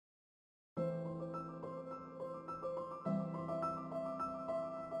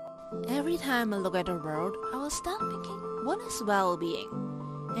Every time I look at the world, I will start thinking, what is well-being?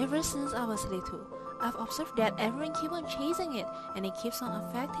 Ever since I was little, I've observed that everyone keeps on chasing it, and it keeps on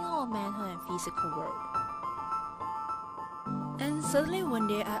affecting our mental and physical world. And suddenly one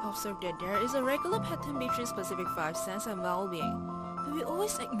day I observed that there is a regular pattern between specific 5 senses and well-being, but we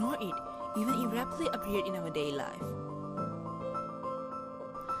always ignore it, even it rapidly appeared in our daily life.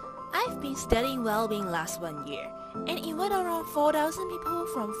 I've been studying well-being last 1 year, and invited around 4,000 people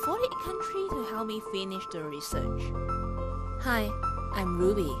from 48 countries to help me finish the research. Hi, I'm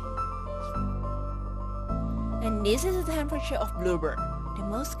Ruby. And this is the temperature of Bluebird, the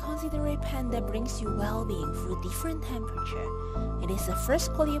most considerate pen that brings you well-being through different temperature. It is the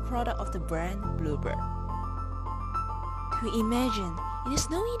first PolyU product of the brand Bluebird. To imagine, in a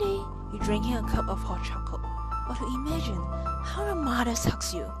snowy day, you're drinking a cup of hot chocolate, or to imagine how your mother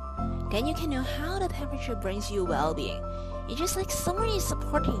hugs you. Then you can know how the temperature brings you well-being. It's just like someone is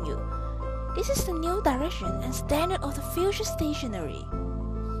supporting you. This is the new direction and standard of the future stationery.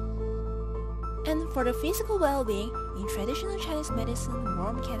 And for the physical well-being, in traditional Chinese medicine,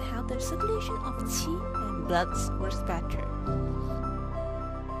 warmth can help the circulation of qi and blood works better.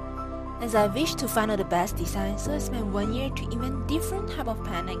 As I wish to find out the best design, so I spent 1 year to invent different type of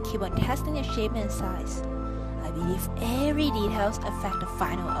pen and keep on testing the shape and size. I believe every details affect the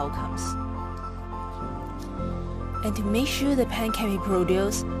final outcomes. And to make sure the pen can be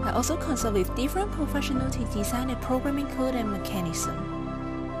produced, I also consult with different professionals to design the programming code and mechanism.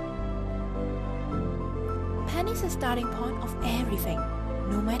 Pen is the starting point of everything,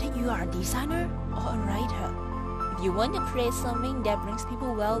 no matter you are a designer or a writer. If you want to create something that brings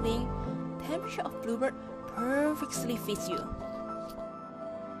people well-being, temperature of Bluebird perfectly fits you.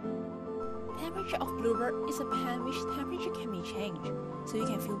 Temperature of Bluebird is a pen which temperature can be changed, so you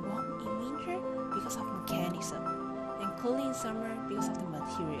can feel warm in winter because of mechanism, and cool in summer because of the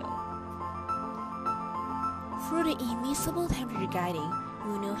material. Through the invisible temperature guiding,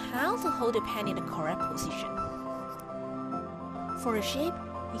 you will know how to hold the pen in the correct position. For the shape,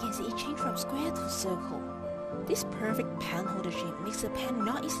 you can see it change from square to circle. This perfect pen holder shape makes the pen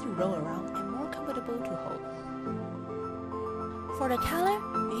not easy to roll around and more comfortable to hold. For the color,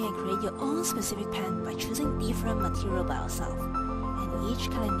 you can create your own specific pen by choosing different material by yourself, and each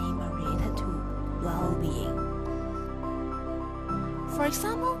color name are related to well-being. For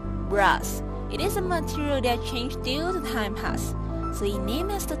example, brass. It is a material that changes due to time pass, so it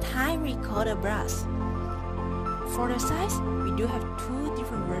named as the time recorder brass. For the size, we do have 2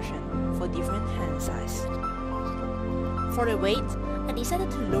 different versions for different hand size. For the weight, I decided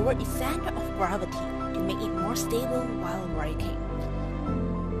to lower its center of gravity to make it more stable while writing.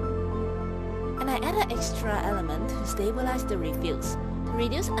 And I added extra element to stabilize the refills, to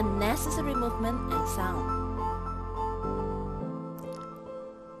reduce unnecessary movement and sound.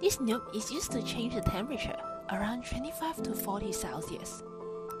 This knob is used to change the temperature around 25 to 40 Celsius.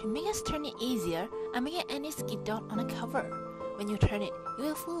 To make us turn it easier, I make an anti-skid dot on the cover. When you turn it, you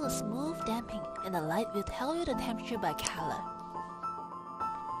will feel a smooth damping, and the light will tell you the temperature by color.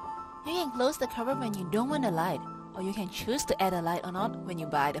 You can close the cover when you don't want the light, or you can choose to add a light or not when you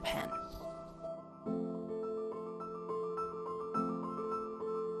buy the pen.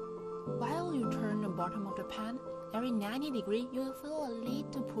 While you turn the bottom of the pen, every 90 degrees you will feel a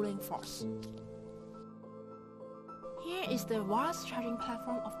little pulling force. Here is the wireless charging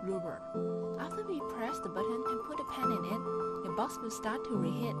platform of Bluebird. After we press the button and put the pen in it, the box will start to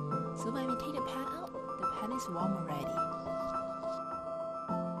reheat, so when we take the pen out, the pen is warm already.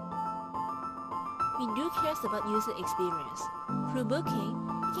 We do care about user experience. Through booking,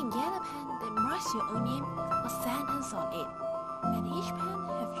 you can get a pen that marks your own name or sentence on it, and each pen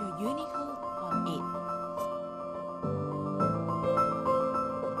has your Unicode on it.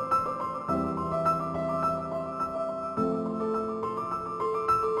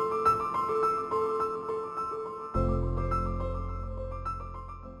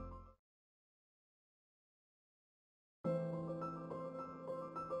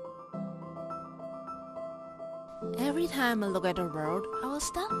 Every time I look at the world, I will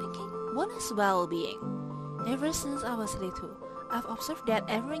start thinking, what is well-being? Ever since I was little, I've observed that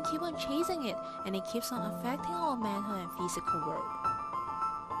everyone keeps on chasing it, and it keeps on affecting our mental and physical world.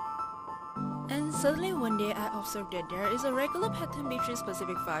 And suddenly one day I observed that there is a regular pattern between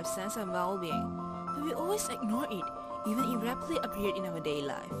specific 5 senses and well-being, but we always ignore it, even it rapidly appeared in our daily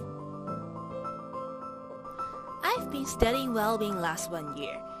life. I've been studying well-being last 1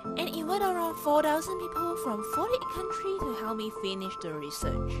 year, and invited around 4,000 people from 48 countries to help me finish the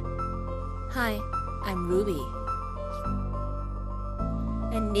research. Hi, I'm Ruby.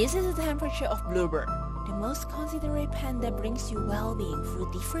 And this is the temperature of Bluebird, the most considerate pen that brings you well-being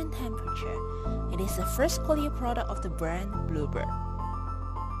through different temperature. It is the first quality product of the brand Bluebird.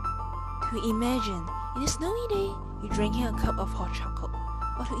 To imagine, in a snowy day, you're drinking a cup of hot chocolate,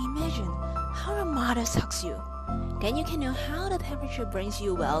 or to imagine how your mother hugs you. Then you can know how the temperature brings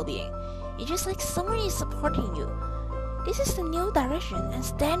you well-being. It's just like someone is supporting you. This is the new direction and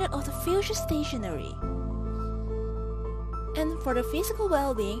standard of the future stationery. And for the physical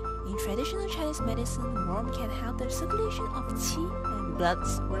well-being, in traditional Chinese medicine, warmth can help the circulation of qi and blood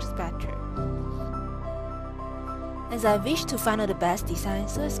works better. As I wish to find out the best design,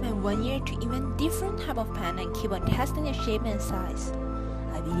 so I spent 1 year to invent different type of pen and keep on testing the shape and size.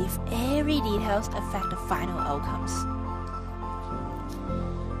 I believe every details affect the final outcomes.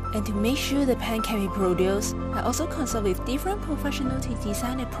 And to make sure the pen can be produced, I also consult with different professionals to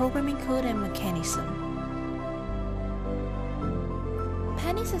design the programming code and mechanism.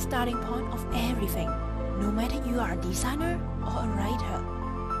 Pen is the starting point of everything, no matter you are a designer or a writer.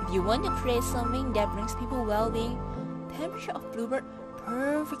 If you want to create something that brings people well-being, temperature of Bluebird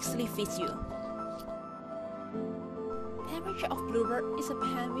perfectly fits you. Temperature of Bluebird is a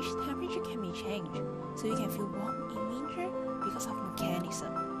pen which temperature can be changed, so you can feel warm in winter because of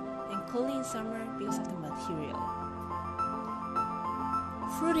mechanism, and cool in summer because of the material.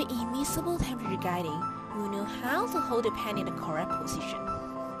 Through the invisible temperature guiding, you will know how to hold the pen in the correct position.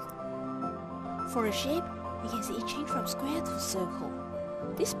 For the shape, you can see it change from square to circle.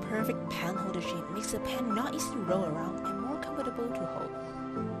 This perfect pen holder shape makes the pen not easy to roll around and more comfortable to hold.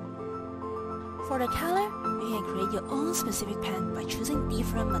 For the color, you can create your own specific pen by choosing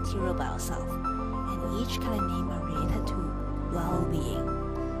different material by yourself, and each color name are related to well-being.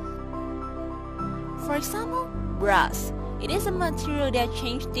 For example, brass. It is a material that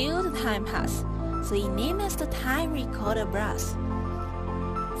changes due to time pass, so it named as the time recorder brass.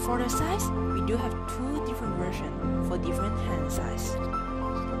 For the size, we do have 2 different versions for different hand size.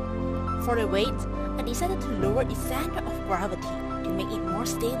 For the weight, I decided to lower its center of gravity to make it more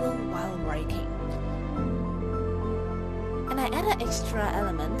stable while writing. And I added extra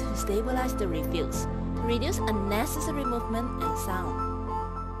element to stabilize the refills, to reduce unnecessary movement and sound.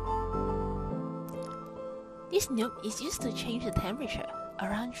 This knob is used to change the temperature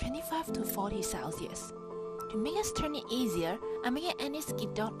around 25 to 40 Celsius. To make us turn it easier, I made an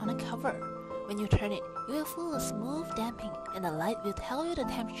anti-skid dot on the cover. When you turn it, you will feel a smooth damping and the light will tell you the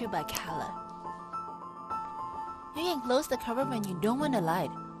temperature by color. You can close the cover when you don't want the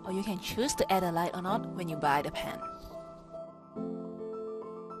light, or you can choose to add a light or not when you buy the pen.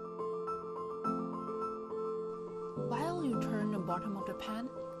 While you turn the bottom of the pen,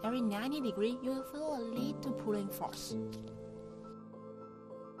 every 90 degrees you will feel a little pulling force.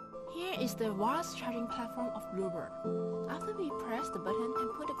 Here is the wireless charging platform of Bluebird. After we press the button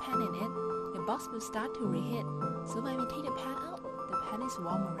and put the pen in it, the box will start to reheat, so when we take the pen out, the pen is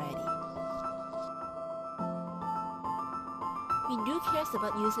warm already. We do care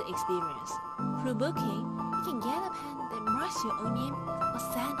about user experience. Through booking, you can get a pen that marks your own name or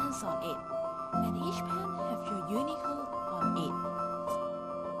sentence on it, and each pen has your Unicode on it.